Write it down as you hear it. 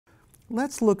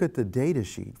Let's look at the data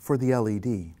sheet for the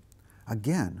LED.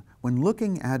 Again, when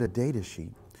looking at a data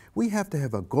sheet, we have to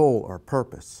have a goal or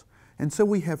purpose. And so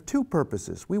we have two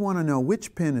purposes. We want to know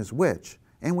which pin is which,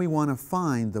 and we want to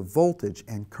find the voltage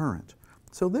and current.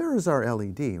 So there is our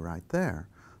LED right there.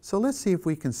 So let's see if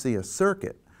we can see a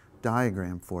circuit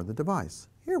diagram for the device.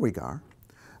 Here we are.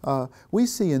 We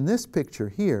see in this picture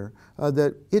here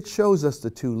that it shows us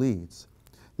the two leads.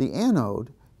 The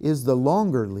anode is the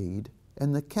longer lead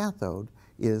and the cathode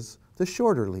is the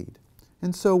shorter lead.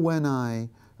 And so when I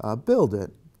build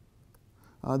it,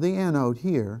 the anode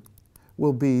here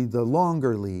will be the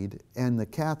longer lead and the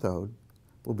cathode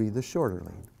will be the shorter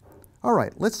lead. All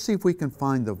right, let's see if we can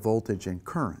find the voltage and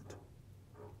current.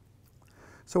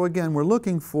 So again, we're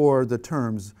looking for the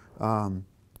terms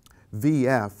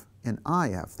VF and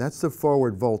IF. That's the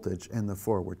forward voltage and the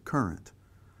forward current.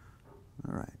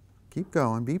 All right, keep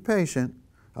going, be patient.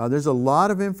 There's a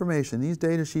lot of information. These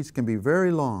data sheets can be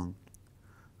very long.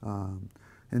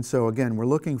 And so again, we're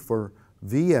looking for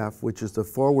VF, which is the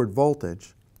forward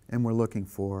voltage, and we're looking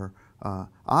for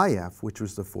IF, which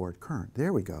was the forward current.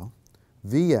 There we go.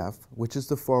 VF, which is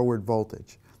the forward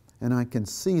voltage. And I can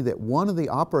see that one of the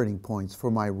operating points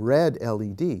for my red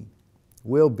LED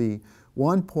will be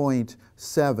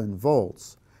 1.7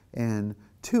 volts and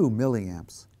 2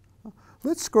 milliamps.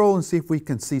 Let's scroll and see if we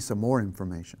can see some more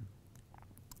information.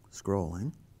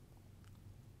 Scrolling.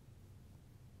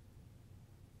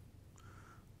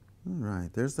 All right,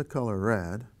 there's the color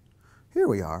red. Here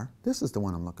we are. This is the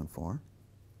one I'm looking for.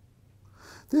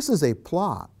 This is a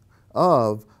plot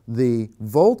of the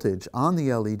voltage on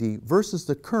the LED versus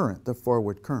the current, the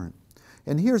forward current.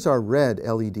 And here's our red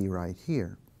LED right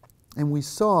here. And we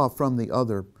saw from the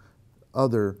other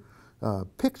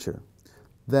picture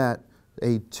that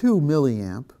a 2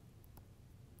 milliamp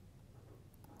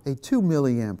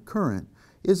current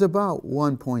is about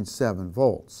 1.7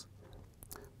 volts.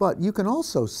 But you can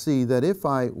also see that if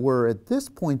I were at this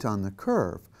point on the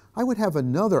curve, I would have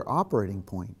another operating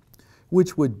point,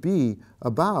 which would be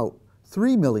about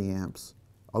 3 milliamps,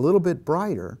 a little bit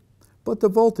brighter, but the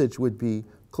voltage would be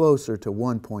closer to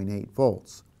 1.8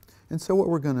 volts. And so what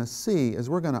we're going to see is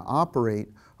we're going to operate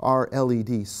our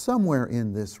LED somewhere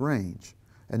in this range.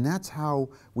 And that's how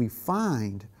we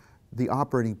find the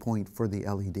operating point for the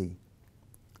LED.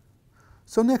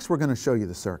 So next we're going to show you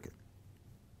the circuit.